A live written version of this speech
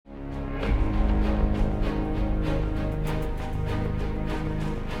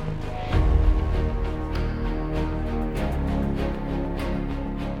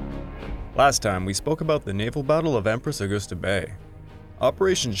Last time, we spoke about the naval battle of Empress Augusta Bay.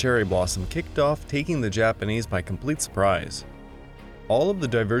 Operation Cherry Blossom kicked off, taking the Japanese by complete surprise. All of the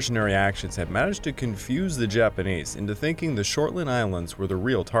diversionary actions had managed to confuse the Japanese into thinking the Shortland Islands were the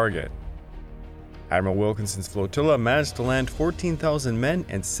real target. Admiral Wilkinson's flotilla managed to land 14,000 men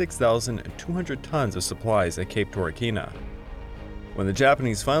and 6,200 tons of supplies at Cape Torquena. When the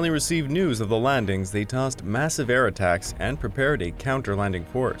Japanese finally received news of the landings, they tossed massive air attacks and prepared a counter-landing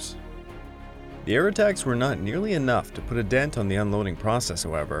force. The air attacks were not nearly enough to put a dent on the unloading process,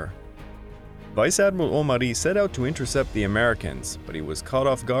 however. Vice Admiral Omari set out to intercept the Americans, but he was caught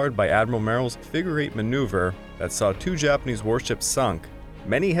off guard by Admiral Merrill's figure-8 maneuver that saw 2 Japanese warships sunk,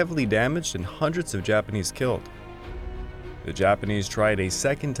 many heavily damaged, and hundreds of Japanese killed. The Japanese tried a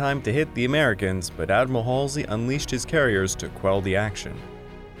second time to hit the Americans, but Admiral Halsey unleashed his carriers to quell the action.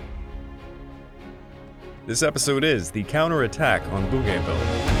 This episode is the Counterattack on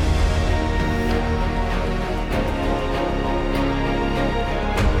Bougainville.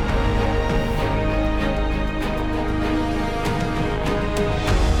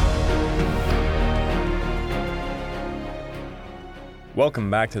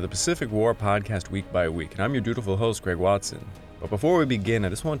 Welcome back to the Pacific War Podcast week by week, and I'm your dutiful host, Greg Watson. But before we begin, I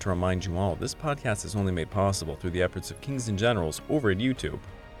just want to remind you all, this podcast is only made possible through the efforts of Kings and Generals over at YouTube.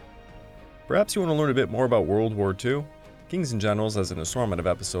 Perhaps you want to learn a bit more about World War II? Kings and Generals has an assortment of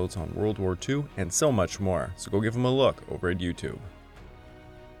episodes on World War II and so much more, so go give them a look over at YouTube.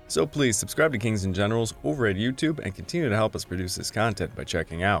 So please subscribe to Kings and Generals over at YouTube and continue to help us produce this content by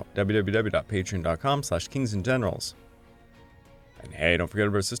checking out www.patreon.com/kingsandgenerals. And hey, don't forget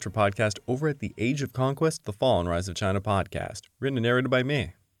about our sister podcast over at the Age of Conquest, The Fall and Rise of China podcast, written and narrated by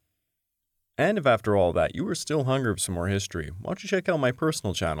me. And if after all that you are still hungry for some more history, why don't you check out my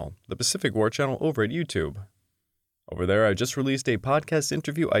personal channel, the Pacific War channel over at YouTube. Over there, I just released a podcast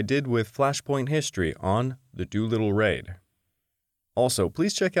interview I did with Flashpoint History on the Doolittle Raid. Also,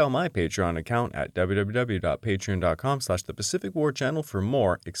 please check out my Patreon account at www.patreon.com/thepacificwarchannel for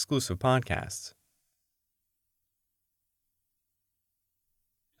more exclusive podcasts.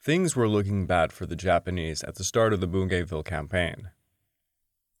 Things were looking bad for the Japanese at the start of the Bougainville campaign.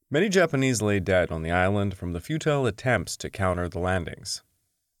 Many Japanese lay dead on the island from the futile attempts to counter the landings.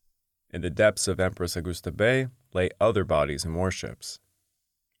 In the depths of Empress Augusta Bay lay other bodies and warships.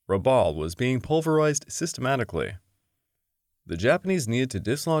 Rabaul was being pulverized systematically. The Japanese needed to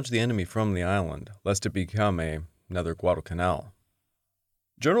dislodge the enemy from the island, lest it become another Guadalcanal.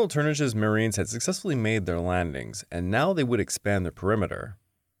 General Turnage's Marines had successfully made their landings, and now they would expand their perimeter.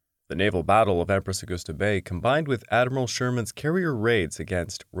 The naval battle of Empress Augusta Bay, combined with Admiral Sherman's carrier raids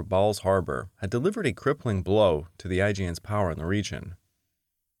against Rabaul's harbor, had delivered a crippling blow to the IJN's power in the region.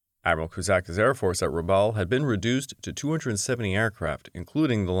 Admiral Kusaka's air force at Rabaul had been reduced to 270 aircraft,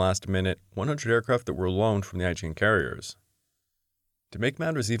 including the last-minute 100 aircraft that were loaned from the IJN carriers. To make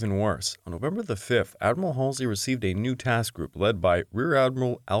matters even worse, on November the 5th, Admiral Halsey received a new task group led by Rear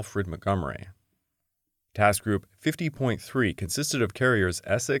Admiral Alfred Montgomery. Task Group 50.3 consisted of carriers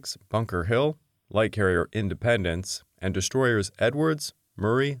Essex, Bunker Hill, light carrier Independence, and destroyers Edwards,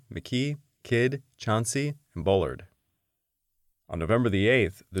 Murray, McKee, Kidd, Chauncey, and Bullard. On November the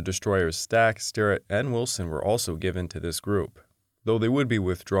 8th, the destroyers Stack, Sterrett, and Wilson were also given to this group, though they would be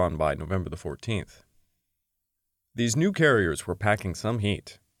withdrawn by November the 14th. These new carriers were packing some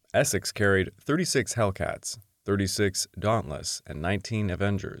heat. Essex carried 36 Hellcats, 36 Dauntless, and 19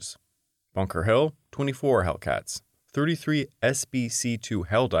 Avengers. Bunker Hill, 24 Hellcats, 33 SBC-2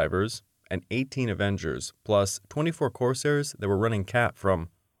 Helldivers, and 18 Avengers, plus 24 Corsairs that were running Cat from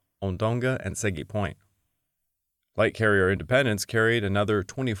Ondonga and Segi Point. Light carrier Independence carried another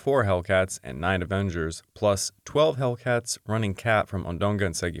 24 Hellcats and 9 Avengers, plus 12 Hellcats running Cat from Ondonga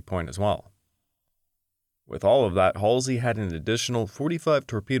and Segi Point as well. With all of that, Halsey had an additional 45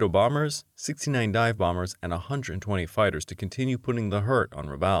 torpedo bombers, 69 dive bombers, and 120 fighters to continue putting the hurt on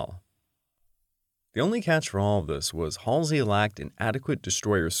Rabaul. The only catch for all of this was Halsey lacked an adequate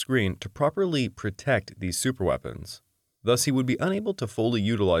destroyer screen to properly protect these superweapons. Thus, he would be unable to fully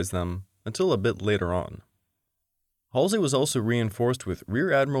utilize them until a bit later on. Halsey was also reinforced with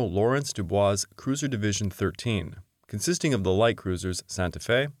Rear Admiral Lawrence Dubois' Cruiser Division 13, consisting of the light cruisers Santa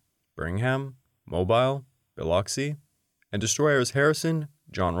Fe, Birmingham, Mobile, Biloxi, and destroyers Harrison,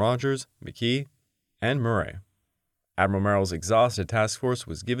 John Rogers, McKee, and Murray. Admiral Merrill's exhausted task force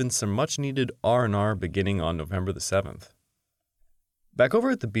was given some much-needed R&R beginning on November the 7th. Back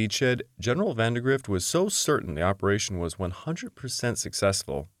over at the beachhead, General Vandegrift was so certain the operation was 100%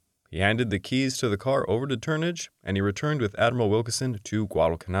 successful, he handed the keys to the car over to Turnage, and he returned with Admiral Wilkinson to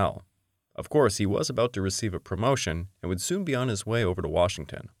Guadalcanal. Of course, he was about to receive a promotion and would soon be on his way over to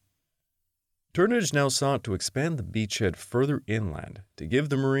Washington. Turnage now sought to expand the beachhead further inland to give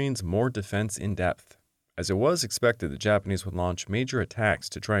the Marines more defense in depth, as it was expected the Japanese would launch major attacks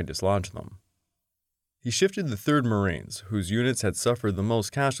to try and dislodge them. He shifted the 3rd Marines, whose units had suffered the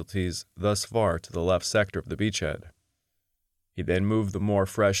most casualties thus far, to the left sector of the beachhead. He then moved the more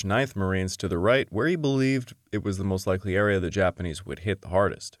fresh 9th Marines to the right, where he believed it was the most likely area the Japanese would hit the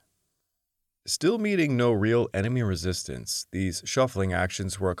hardest. Still meeting no real enemy resistance, these shuffling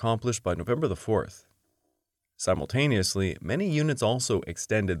actions were accomplished by November the 4th. Simultaneously, many units also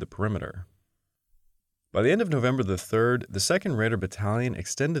extended the perimeter. By the end of November the 3rd, the 2nd Raider Battalion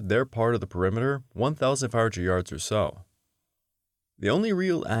extended their part of the perimeter 1,500 yards or so. The only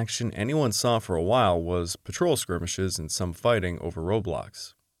real action anyone saw for a while was patrol skirmishes and some fighting over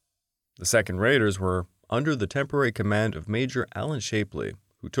roadblocks. The 2nd Raiders were under the temporary command of Major Alan Shapley,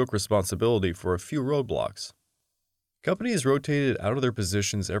 who took responsibility for a few roadblocks. Companies rotated out of their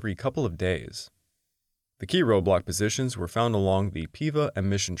positions every couple of days. The key roadblock positions were found along the Piva and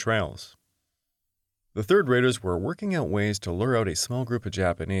Mission trails. The 3rd Raiders were working out ways to lure out a small group of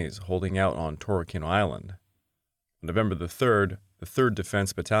Japanese holding out on Torokino Island. On November the 3rd, the 3rd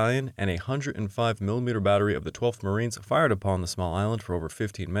Defense Battalion and a 105mm battery of the 12th Marines fired upon the small island for over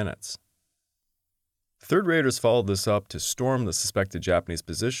 15 minutes. The 3rd Raiders followed this up to storm the suspected Japanese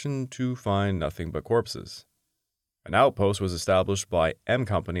position to find nothing but corpses. An outpost was established by M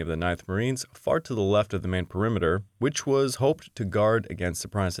Company of the 9th Marines far to the left of the main perimeter, which was hoped to guard against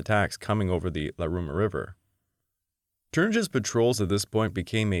surprise attacks coming over the La Ruma River. Turnage's patrols at this point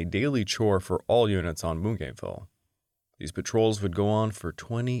became a daily chore for all units on Bougainville. These patrols would go on for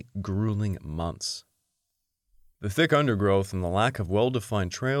 20 grueling months. The thick undergrowth and the lack of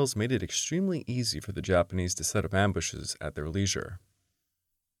well-defined trails made it extremely easy for the Japanese to set up ambushes at their leisure.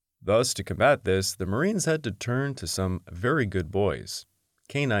 Thus, to combat this, the Marines had to turn to some very good boys,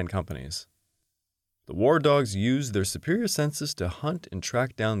 canine companies. The war dogs used their superior senses to hunt and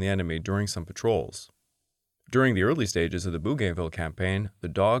track down the enemy during some patrols. During the early stages of the Bougainville campaign, the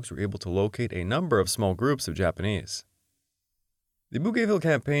dogs were able to locate a number of small groups of Japanese. The Bougainville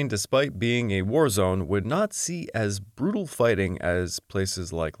campaign, despite being a war zone, would not see as brutal fighting as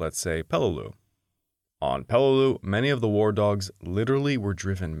places like, let's say, Peleliu. On Peleliu, many of the war dogs literally were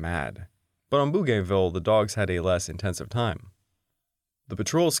driven mad, but on Bougainville, the dogs had a less intensive time. The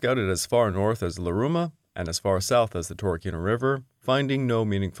patrol scouted as far north as La Ruma and as far south as the Torokino River, finding no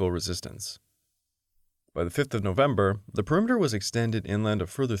meaningful resistance. By the 5th of November, the perimeter was extended inland a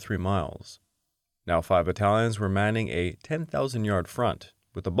further 3 miles. Now 5 battalions were manning a 10,000-yard front,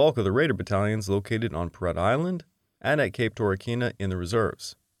 with the bulk of the Raider battalions located on Paretta Island and at Cape Torokina in the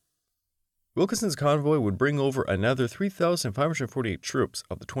reserves. Wilkinson's convoy would bring over another 3,548 troops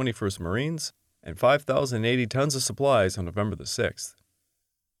of the 21st Marines and 5,080 tons of supplies on November the 6th.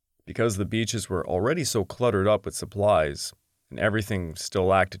 Because the beaches were already so cluttered up with supplies, and everything still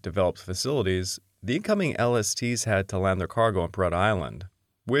lacked developed facilities, the incoming LSTs had to land their cargo on Paretta Island,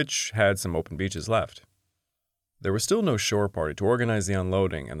 which had some open beaches left. There was still no shore party to organize the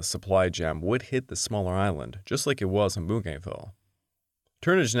unloading, and the supply jam would hit the smaller island, just like it was in Bougainville.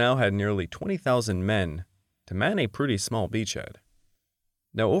 Turnage now had nearly 20,000 men to man a pretty small beachhead.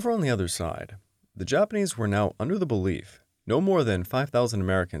 Now over on the other side, the Japanese were now under the belief no more than 5,000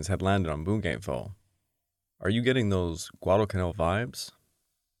 Americans had landed on Bougainville. Are you getting those Guadalcanal vibes?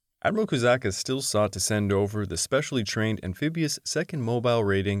 Admiral Kusaka still sought to send over the specially trained amphibious 2nd Mobile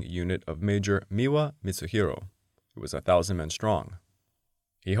Raiding Unit of Major Miwa Mitsuhiro. It was 1,000 men strong.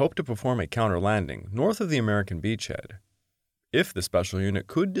 He hoped to perform a counter-landing north of the American beachhead. If the special unit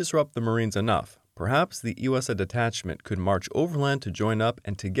could disrupt the Marines enough, perhaps the Iwasa detachment could march overland to join up,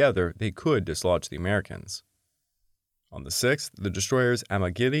 and together they could dislodge the Americans. On the 6th, the destroyers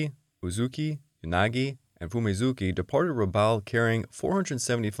Amagiri, Uzuki, Yanagi, and Fumezuki departed Rabaul carrying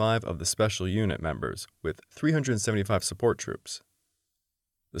 475 of the special unit members, with 375 support troops.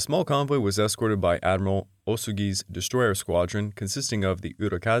 The small convoy was escorted by Admiral Osugi's destroyer squadron consisting of the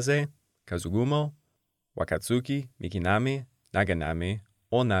Urakaze, Kazugumo, Wakatsuki, Mikinami, Naganami,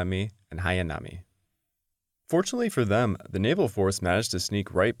 Onami, and Hayanami. Fortunately for them, the naval force managed to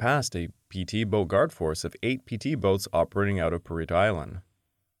sneak right past a PT boat guard force of 8 PT boats operating out of Paretta Island.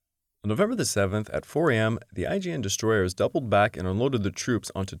 On November the 7th at 4 a.m., the IJN destroyers doubled back and unloaded the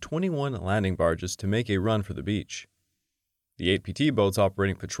troops onto 21 landing barges to make a run for the beach. The 8 PT boats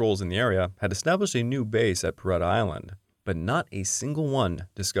operating patrols in the area had established a new base at Paretta Island, but not a single one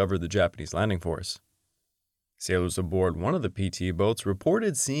discovered the Japanese landing force. Sailors aboard one of the PT boats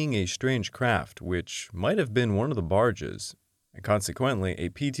reported seeing a strange craft, which might have been one of the barges, and consequently a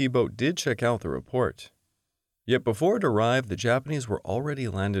PT boat did check out the report. Yet before it arrived, the Japanese were already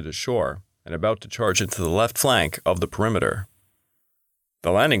landed ashore, and about to charge into the left flank of the perimeter.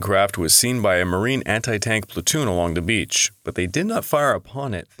 The landing craft was seen by a Marine anti-tank platoon along the beach, but they did not fire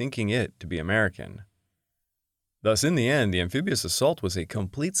upon it, thinking it to be American. Thus, in the end, the amphibious assault was a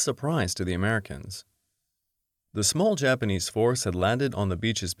complete surprise to the Americans. The small Japanese force had landed on the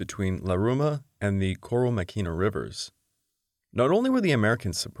beaches between La Ruma and the Counterattack rivers. Not only were the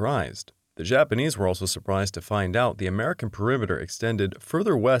Americans surprised, the Japanese were also surprised to find out the American perimeter extended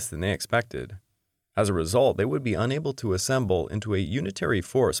further west than they expected. As a result, they would be unable to assemble into a unitary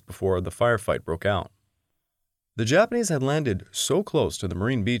force before the firefight broke out. The Japanese had landed so close to the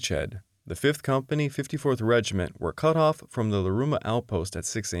Marine beachhead, the 5th Company, 54th Regiment were cut off from the La Ruma outpost at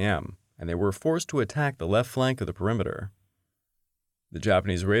 6 a.m., and they were forced to attack the left flank of the perimeter. The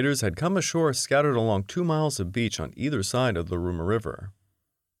Japanese raiders had come ashore scattered along 2 miles of beach on either side of the Ruma River.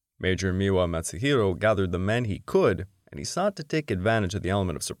 Major Miwa Matsuhiro gathered the men he could, and he sought to take advantage of the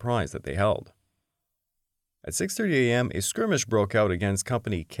element of surprise that they held. At 6:30 a.m., a skirmish broke out against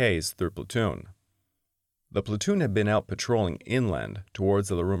Company K's 3rd Platoon. The platoon had been out patrolling inland towards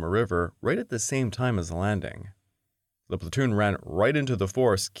the La Ruma River right at the same time as the landing. The platoon ran right into the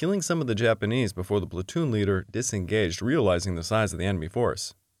force, killing some of the Japanese before the platoon leader disengaged, realizing the size of the enemy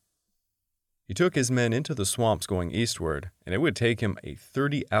force. He took his men into the swamps going eastward, and it would take him a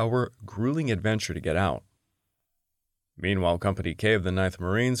 30-hour grueling adventure to get out. Meanwhile, Company K of the 9th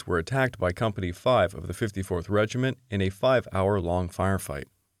Marines were attacked by Company 5 of the 54th Regiment in a 5-hour-long firefight.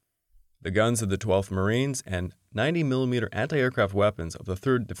 The guns of the 12th Marines and 90mm anti-aircraft weapons of the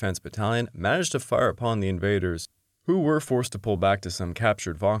 3rd Defense Battalion managed to fire upon the invaders, who were forced to pull back to some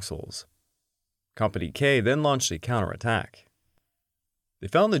captured foxholes. Company K then launched a counterattack. They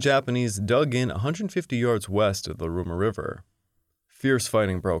found the Japanese dug in 150 yards west of the Ruma River. Fierce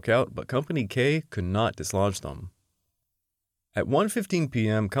fighting broke out, but Company K could not dislodge them. At 1:15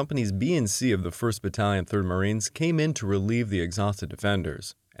 p.m., Companies B and C of the 1st Battalion 3rd Marines came in to relieve the exhausted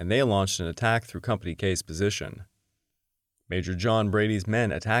defenders, and they launched an attack through Company K's position. Major John Brady's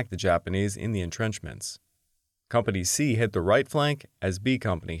men attacked the Japanese in the entrenchments. Company C hit the right flank as B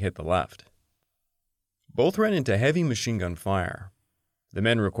Company hit the left. Both ran into heavy machine gun fire. The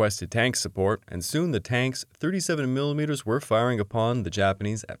men requested tank support, and soon the tanks 37mm were firing upon the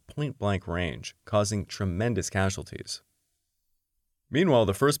Japanese at point-blank range, causing tremendous casualties. Meanwhile,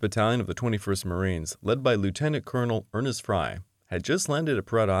 the 1st Battalion of the 21st Marines, led by Lieutenant Colonel Ernest Fry, had just landed at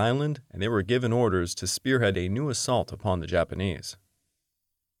Paretta Island, and they were given orders to spearhead a new assault upon the Japanese.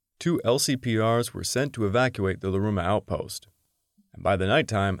 2 LCPRs were sent to evacuate the La Ruma outpost, and by the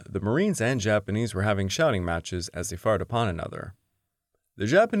nighttime, the Marines and Japanese were having shouting matches as they fired upon another. The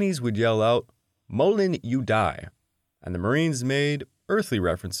Japanese would yell out, "Molin, you die," and the Marines made earthly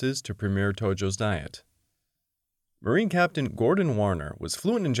references to Premier Tojo's diet. Marine Captain Gordon Warner was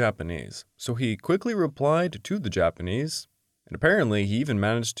fluent in Japanese, so he quickly replied to the Japanese, and apparently he even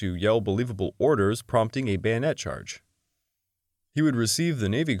managed to yell believable orders prompting a bayonet charge. He would receive the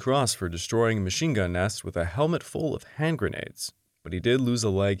Navy Cross for destroying machine gun nests with a helmet full of hand grenades, but he did lose a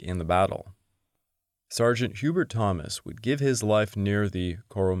leg in the battle. Sergeant Hubert Thomas would give his life near the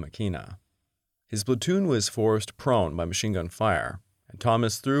Counterattack. His platoon was forced prone by machine gun fire, and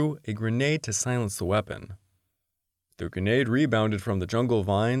Thomas threw a grenade to silence the weapon. The grenade rebounded from the jungle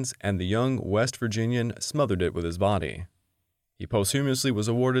vines, and the young West Virginian smothered it with his body. He posthumously was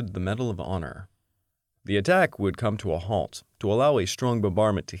awarded the Medal of Honor. The attack would come to a halt to allow a strong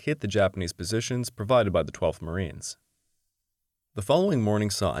bombardment to hit the Japanese positions provided by the 12th Marines. The following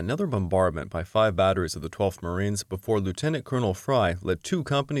morning saw another bombardment by 5 batteries of the 12th Marines before Lieutenant Colonel Fry led 2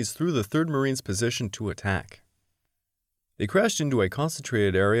 companies through the 3rd Marines' position to attack. They crashed into a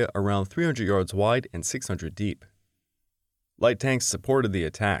concentrated area around 300 yards wide and 600 deep. Light tanks supported the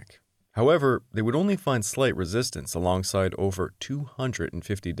attack. However, they would only find slight resistance alongside over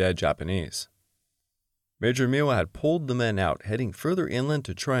 250 dead Japanese. Major Miwa had pulled the men out, heading further inland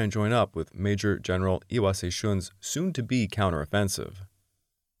to try and join up with Major General Iwase Shun's soon-to-be counteroffensive.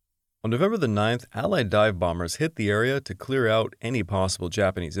 On November the 9th, Allied dive bombers hit the area to clear out any possible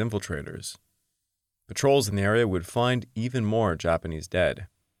Japanese infiltrators. Patrols in the area would find even more Japanese dead,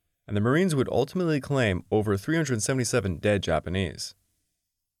 and the Marines would ultimately claim over 377 dead Japanese.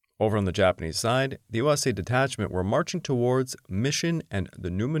 Over on the Japanese side, the Iwase detachment were marching towards Mission and the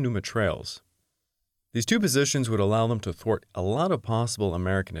Numa Numa trails. These 2 positions would allow them to thwart a lot of possible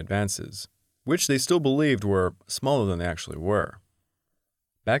American advances, which they still believed were smaller than they actually were.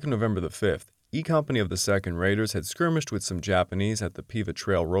 Back on November the 5th, E Company of the 2nd Raiders had skirmished with some Japanese at the Piva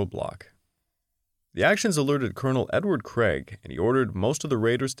Trail roadblock. The actions alerted Colonel Edward Craig, and he ordered most of the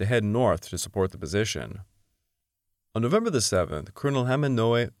raiders to head north to support the position. On November the 7th, Colonel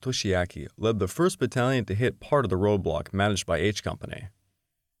Hamanoe Toshiaki led the 1st Battalion to hit part of the roadblock managed by H Company.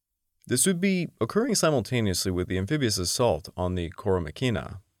 This would be occurring simultaneously with the amphibious assault on the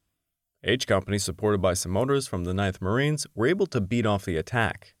Koromakina. H Company, supported by some motors from the 9th Marines, were able to beat off the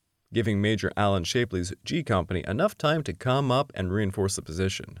attack, giving Major Alan Shapley's G Company enough time to come up and reinforce the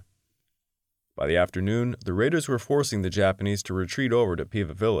position. By the afternoon, the raiders were forcing the Japanese to retreat over to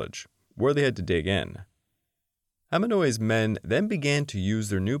Piva village, where they had to dig in. Hamanoe's men then began to use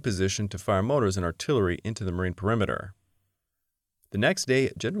their new position to fire motors and artillery into the Marine perimeter. The next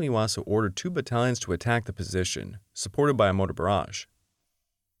day, General Iwasa ordered 2 battalions to attack the position, supported by a motor barrage.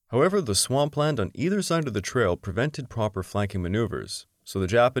 However, the swampland on either side of the trail prevented proper flanking maneuvers, so the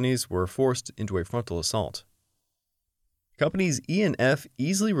Japanese were forced into a frontal assault. Companies E and F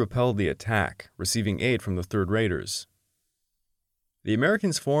easily repelled the attack, receiving aid from the 3rd Raiders. The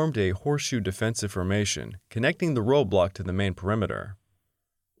Americans formed a horseshoe defensive formation, connecting the roadblock to the main perimeter.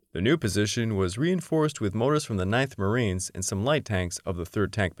 The new position was reinforced with motors from the 9th Marines and some light tanks of the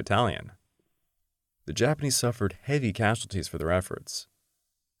 3rd Tank Battalion. The Japanese suffered heavy casualties for their efforts.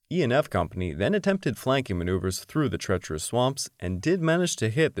 E and F Company then attempted flanking maneuvers through the treacherous swamps and did manage to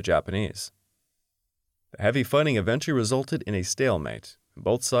hit the Japanese. The heavy fighting eventually resulted in a stalemate, and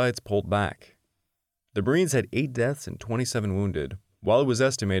both sides pulled back. The Marines had 8 deaths and 27 wounded, while it was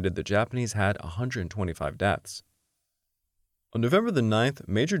estimated the Japanese had 125 deaths. On November the 9th,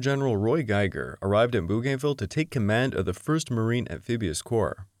 Major General Roy Geiger arrived at Bougainville to take command of the 1st Marine Amphibious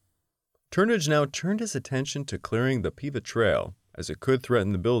Corps. Turnage now turned his attention to clearing the Piva Trail, as it could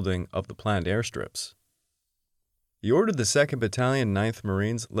threaten the building of the planned airstrips. He ordered the 2nd Battalion 9th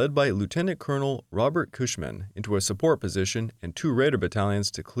Marines, led by Lieutenant Colonel Robert Cushman, into a support position and 2 Raider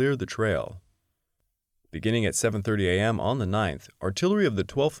battalions to clear the trail. Beginning at 7:30 a.m. on the 9th, artillery of the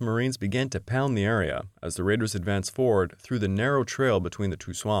 12th Marines began to pound the area as the Raiders advanced forward through the narrow trail between the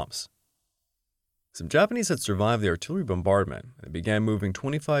 2 swamps. Some Japanese had survived the artillery bombardment and began moving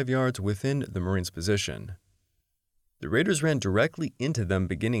 25 yards within the Marines' position. The Raiders ran directly into them,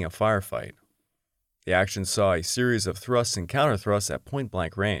 beginning a firefight. The action saw a series of thrusts and counter-thrusts at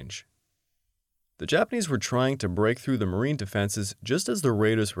point-blank range. The Japanese were trying to break through the Marine defenses just as the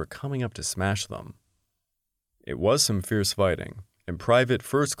Raiders were coming up to smash them. It was some fierce fighting, and Private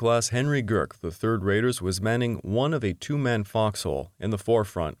First Class Henry Girk, the 3rd Raiders, was manning one of a 2-man foxhole in the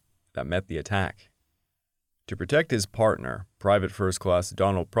forefront that met the attack. To protect his partner, Private First Class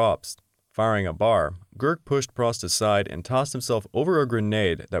Donald Probst, firing a bar, Girk pushed Prost aside and tossed himself over a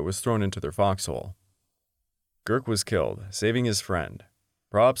grenade that was thrown into their foxhole. Girk was killed, saving his friend.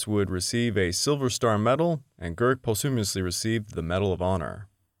 Probst would receive a Silver Star Medal, and Girk posthumously received the Medal of Honor.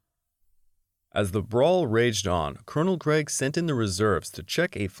 As the brawl raged on, Colonel Gregg sent in the reserves to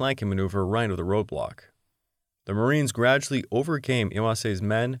check a flanking maneuver right of the roadblock. The Marines gradually overcame Iwase's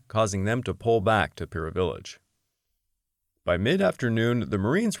men, causing them to pull back to Piva village. By mid-afternoon, the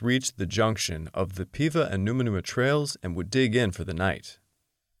Marines reached the junction of the Piva and Numanuma trails and would dig in for the night.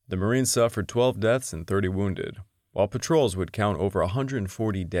 The Marines suffered 12 deaths and 30 wounded, while patrols would count over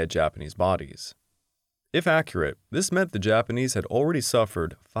 140 dead Japanese bodies. If accurate, this meant the Japanese had already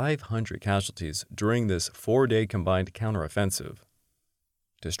suffered 500 casualties during this 4-day combined counteroffensive.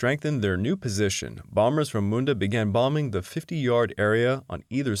 To strengthen their new position, bombers from Munda began bombing the 50-yard area on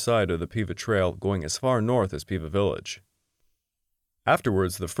either side of the Piva Trail, going as far north as Piva village.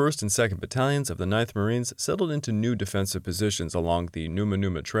 Afterwards, the 1st and 2nd Battalions of the 9th Marines settled into new defensive positions along the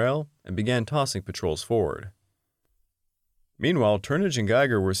Numanuma Trail and began tossing patrols forward. Meanwhile, Turnage and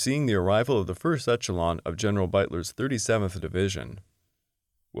Geiger were seeing the arrival of the 1st echelon of General Beitler's 37th Division.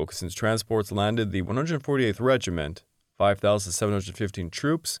 Wilkinson's transports landed the 148th Regiment, 5,715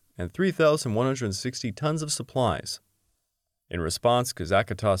 troops, and 3,160 tons of supplies. In response,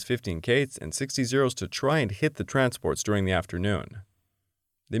 Kozaka tossed 15 Kates and 60 Zeros to try and hit the transports during the afternoon.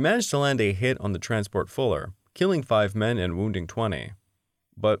 They managed to land a hit on the transport Fuller, killing 5 men and wounding 20.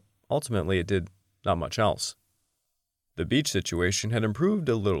 But ultimately it did not much else. The beach situation had improved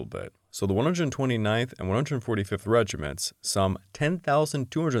a little bit, so the 129th and 145th Regiments, some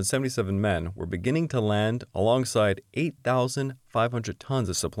 10,277 men, were beginning to land alongside 8,500 tons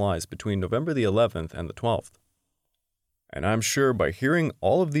of supplies between November the 11th and the 12th. And I'm sure by hearing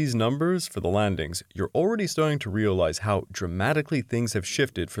all of these numbers for the landings, you're already starting to realize how dramatically things have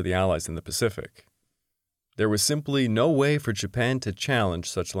shifted for the Allies in the Pacific. There was simply no way for Japan to challenge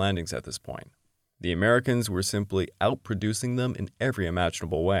such landings at this point. The Americans were simply outproducing them in every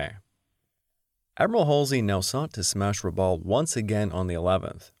imaginable way. Admiral Halsey now sought to smash Rabaul once again on the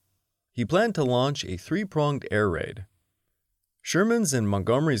 11th. He planned to launch a 3-pronged air raid. Sherman's and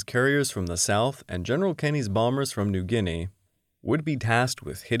Montgomery's carriers from the south and General Kenny's bombers from New Guinea would be tasked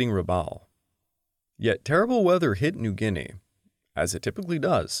with hitting Rabaul. Yet terrible weather hit New Guinea, as it typically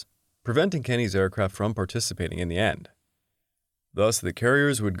does, preventing Kenny's aircraft from participating in the end. Thus, the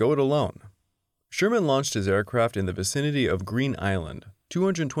carriers would go it alone. Sherman launched his aircraft in the vicinity of Green Island,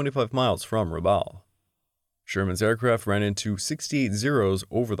 225 miles from Rabaul. Sherman's aircraft ran into 68 Zeros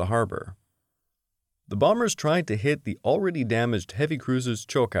over the harbor. The bombers tried to hit the already damaged heavy cruisers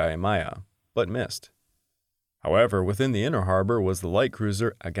Choka and Maya, but missed. However, within the inner harbor was the light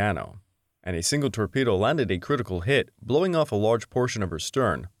cruiser Agano, and a single torpedo landed a critical hit, blowing off a large portion of her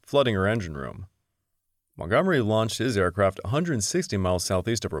stern, flooding her engine room. Montgomery launched his aircraft 160 miles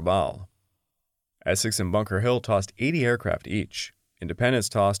southeast of Rabaul. Essex and Bunker Hill tossed 80 aircraft each. Independence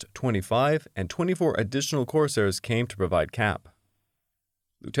tossed 25, and 24 additional Corsairs came to provide cap.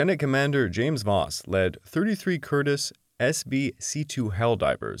 Lieutenant Commander James Voss led 33 Curtiss SB-C2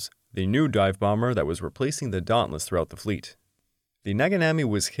 Helldivers, the new dive bomber that was replacing the Dauntless throughout the fleet. The Naganami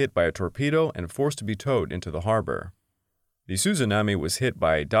was hit by a torpedo and forced to be towed into the harbor. The Suzanami was hit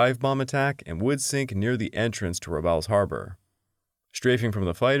by a dive bomb attack and would sink near the entrance to Rabaul's harbor. Strafing from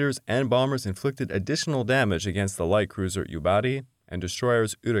the fighters and bombers inflicted additional damage against the light cruiser Yubari and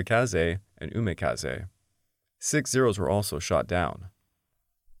destroyers Urikaze and Umekaze. 6 Zeros were also shot down.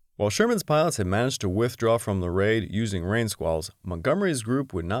 While Sherman's pilots had managed to withdraw from the raid using rain squalls, Montgomery's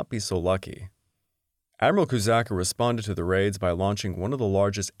group would not be so lucky. Admiral Kusaka responded to the raids by launching one of the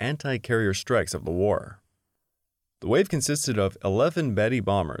largest anti-carrier strikes of the war. The wave consisted of 11 Betty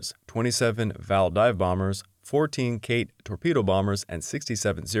bombers, 27 Val dive bombers, 14 Kate torpedo bombers, and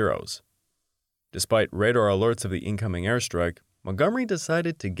 67 Zeros. Despite radar alerts of the incoming airstrike, Montgomery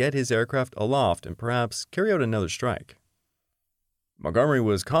decided to get his aircraft aloft and perhaps carry out another strike. Montgomery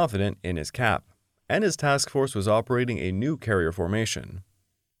was confident in his cap, and his task force was operating a new carrier formation.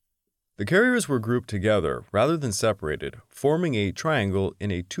 The carriers were grouped together rather than separated, forming a triangle in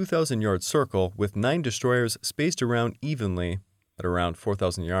a 2,000-yard circle with 9 destroyers spaced around evenly at around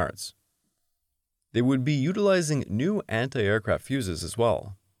 4,000 yards. They would be utilizing new anti-aircraft fuses as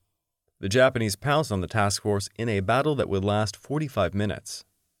well. The Japanese pounced on the task force in a battle that would last 45 minutes.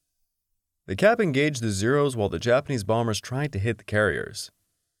 The cap engaged the Zeros while the Japanese bombers tried to hit the carriers.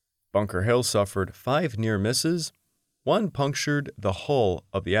 Bunker Hill suffered 5 near misses. 1 punctured the hull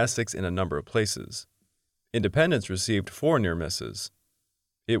of the Essex in a number of places. Independence received 4 near misses.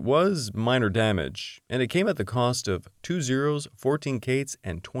 It was minor damage, and it came at the cost of 2 Zeros, 14 Kates,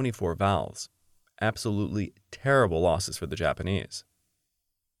 and 24 Vals. Absolutely terrible losses for the Japanese.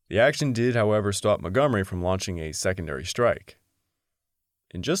 The action did, however, stop Montgomery from launching a secondary strike.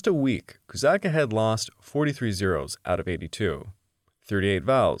 In just a week, Kusaka had lost 43 Zeros out of 82, 38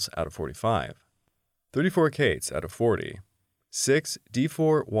 Vals out of 45, 34 Kates out of 40, 6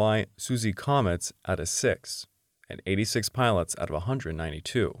 D4Y Suzy Comets out of 6, and 86 pilots out of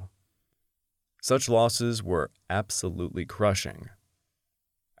 192. Such losses were absolutely crushing.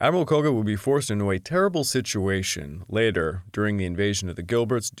 Admiral Koga would be forced into a terrible situation later during the invasion of the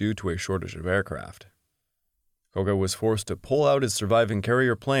Gilberts due to a shortage of aircraft. Koga was forced to pull out his surviving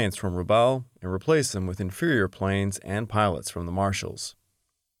carrier planes from Rabaul and replace them with inferior planes and pilots from the Marshalls.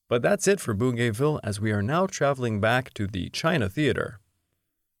 But that's it for Bougainville, as we are now traveling back to the China Theater.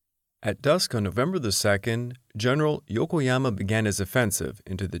 At dusk on November the 2nd, General Yokoyama began his offensive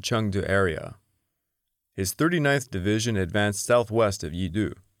into the Chengdu area. His 39th Division advanced southwest of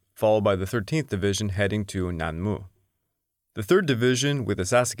Yidu, followed by the 13th Division heading to Nanmu. The 3rd Division, with the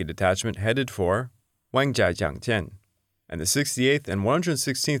Sasaki Detachment, headed for Wangjiajiangjian, and the 68th and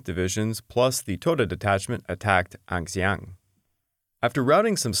 116th Divisions plus the Toda Detachment attacked Anxiang. After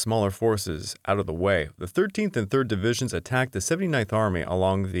routing some smaller forces out of the way, the 13th and 3rd Divisions attacked the 79th Army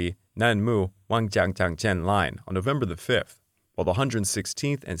along the Nanmu-Wangjiajiangjian line on November the 5th, while the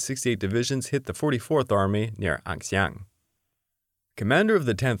 116th and 68th Divisions hit the 44th Army near Anxiang. Commander of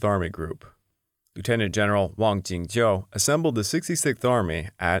the 10th Army Group, Lieutenant General Wang Jingjiu, assembled the 66th Army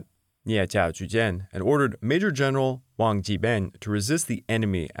at Niejiajujian and ordered Major General Wang Jiben to resist the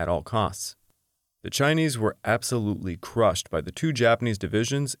enemy at all costs. The Chinese were absolutely crushed by the 2 Japanese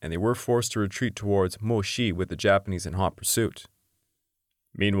divisions, and they were forced to retreat towards Moshi with the Japanese in hot pursuit.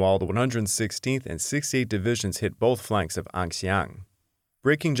 Meanwhile, the 116th and 68th Divisions hit both flanks of Anxiang,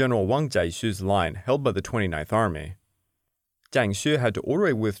 breaking General Wang Jiaxu's line held by the 29th Army. Jiang Xue had to order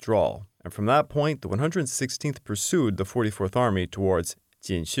a withdrawal, and from that point, the 116th pursued the 44th Army towards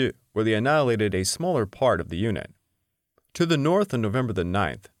Jinshu, where they annihilated a smaller part of the unit. To the north on November the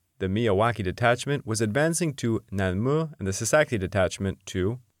 9th, the Miyawaki Detachment was advancing to Nanmu and the Sasaki Detachment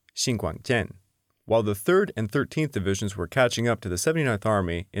to Xinguangjian. while the 3rd and 13th Divisions were catching up to the 79th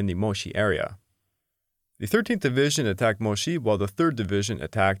Army in the Moshi area. The 13th Division attacked Moshi while the 3rd Division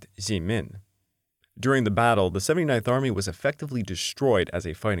attacked Ximin. During the battle, the 79th Army was effectively destroyed as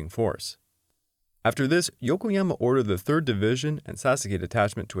a fighting force. After this, Yokoyama ordered the 3rd Division and Sasaki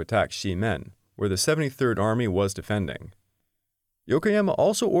Detachment to attack Ximen, where the 73rd Army was defending. Yokoyama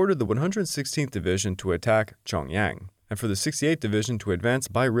also ordered the 116th Division to attack Chongyang, and for the 68th Division to advance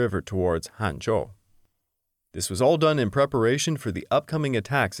by river towards Hanzhou. This was all done in preparation for the upcoming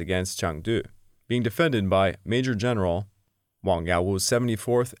attacks against Chengdu, being defended by Major General Wang Yao's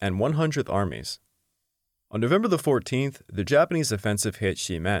 74th and 100th Armies. On November the 14th, the Japanese offensive hit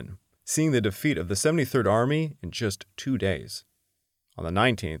Ximen, seeing the defeat of the 73rd Army in just 2 days. On the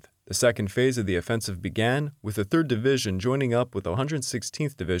 19th, the second phase of the offensive began, with the 3rd Division joining up with the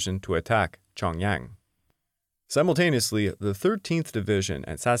 116th Division to attack Chongyang. Simultaneously, the 13th Division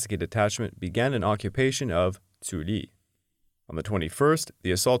and Sasaki Detachment began an occupation of Tsuli. On the 21st,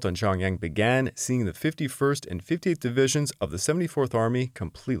 the assault on Chongyang began, seeing the 51st and 58th Divisions of the 74th Army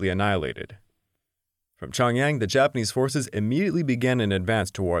completely annihilated. From Chongyang, the Japanese forces immediately began an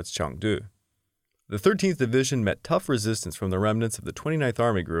advance towards Chengdu. The 13th Division met tough resistance from the remnants of the 29th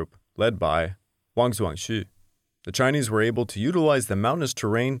Army Group, led by Wang Zuangxu. The Chinese were able to utilize the mountainous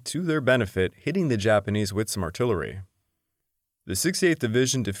terrain to their benefit, hitting the Japanese with some artillery. The 68th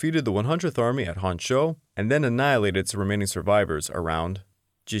Division defeated the 100th Army at Hanzhou and then annihilated its remaining survivors around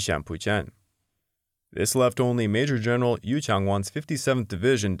Jishanpujian. This left only Major General Yu Changwan's 57th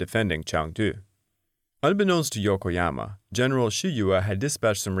Division defending Chengdu. Unbeknownst to Yokoyama, General Shiyue had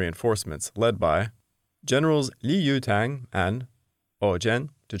dispatched some reinforcements led by Generals Li Yutang and Ojen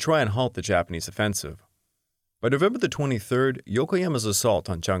to try and halt the Japanese offensive. By November the 23rd, Yokoyama's assault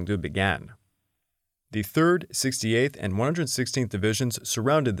on Chengdu began. The 3rd, 68th, and 116th Divisions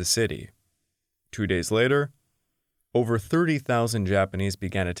surrounded the city. 2 days later, over 30,000 Japanese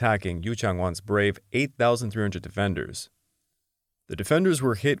began attacking Yu Changwan's brave 8,300 defenders. The defenders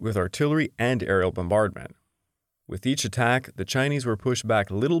were hit with artillery and aerial bombardment. With each attack, the Chinese were pushed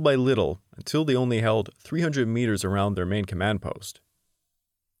back little by little until they only held 300 meters around their main command post.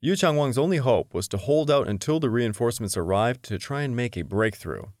 Yu Changwan's only hope was to hold out until the reinforcements arrived to try and make a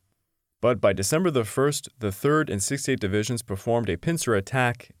breakthrough. But by December the 1st, the 3rd and 68th Divisions performed a pincer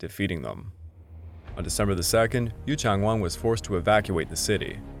attack, defeating them. On December the 2nd, Yu Changwan was forced to evacuate the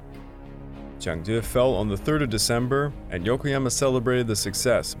city. Chengdu fell on the 3rd of December, and Yokoyama celebrated the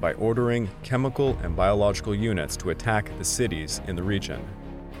success by ordering chemical and biological units to attack the cities in the region.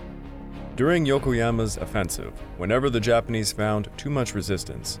 During Yokoyama's offensive, whenever the Japanese found too much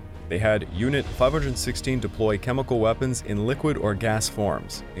resistance, they had Unit 516 deploy chemical weapons in liquid or gas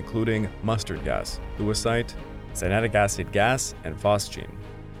forms, including mustard gas, lewisite, cyanic acid gas, and phosgene.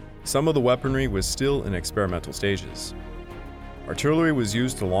 Some of the weaponry was still in experimental stages. Artillery was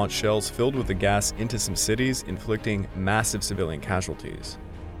used to launch shells filled with the gas into some cities, inflicting massive civilian casualties.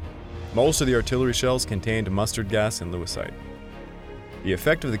 Most of the artillery shells contained mustard gas and lewisite. The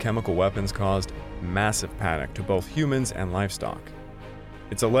effect of the chemical weapons caused massive panic to both humans and livestock.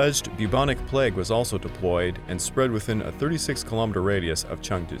 Its alleged bubonic plague was also deployed and spread within a 36-kilometer radius of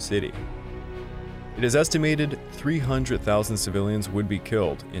Chengdu City. It is estimated 300,000 civilians would be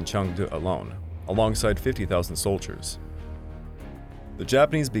killed in Chengdu alone, alongside 50,000 soldiers. The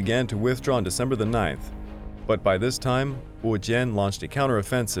Japanese began to withdraw on December the 9th, but by this time, Ojen launched a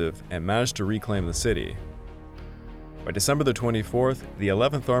counteroffensive and managed to reclaim the city. By December the 24th, the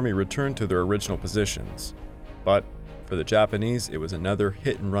 11th Army returned to their original positions, but for the Japanese, it was another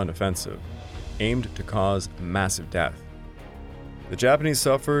hit-and-run offensive, aimed to cause massive death. The Japanese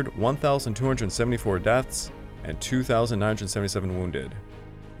suffered 1,274 deaths and 2,977 wounded,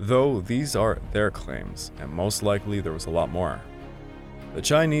 though these are their claims, and most likely there was a lot more. The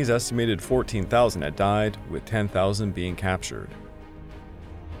Chinese estimated 14,000 had died, with 10,000 being captured.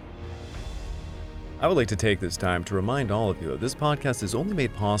 I would like to take this time to remind all of you that this podcast is only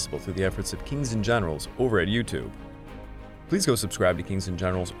made possible through the efforts of Kings and Generals over at YouTube. Please go subscribe to Kings and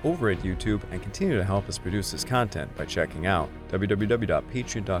Generals over at YouTube and continue to help us produce this content by checking out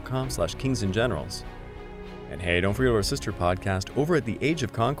www.patreon.com/kingsandgenerals. And hey, don't forget our sister podcast over at The Age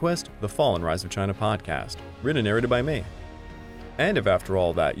of Conquest, The Fall and Rise of China podcast, written and narrated by me. And if after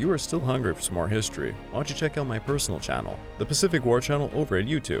all that you are still hungry for some more history, why don't you check out my personal channel, the Pacific War channel over at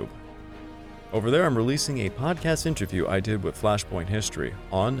YouTube. Over there I'm releasing a podcast interview I did with Flashpoint History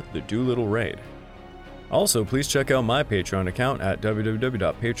on the Doolittle Raid. Also, please check out my Patreon account at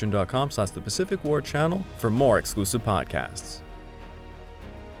www.patreon.com/thepacificwarchannel for more exclusive podcasts.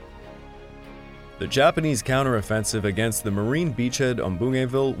 The Japanese counteroffensive against the Marine beachhead on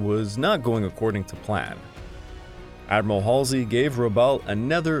Bougainville was not going according to plan. Admiral Halsey gave Rabault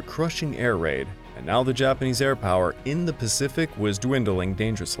another crushing air raid, and now the Japanese air power in the Pacific was dwindling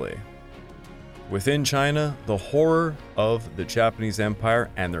dangerously. Within China, the horror of the Japanese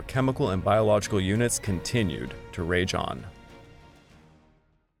Empire and their chemical and biological units continued to rage on.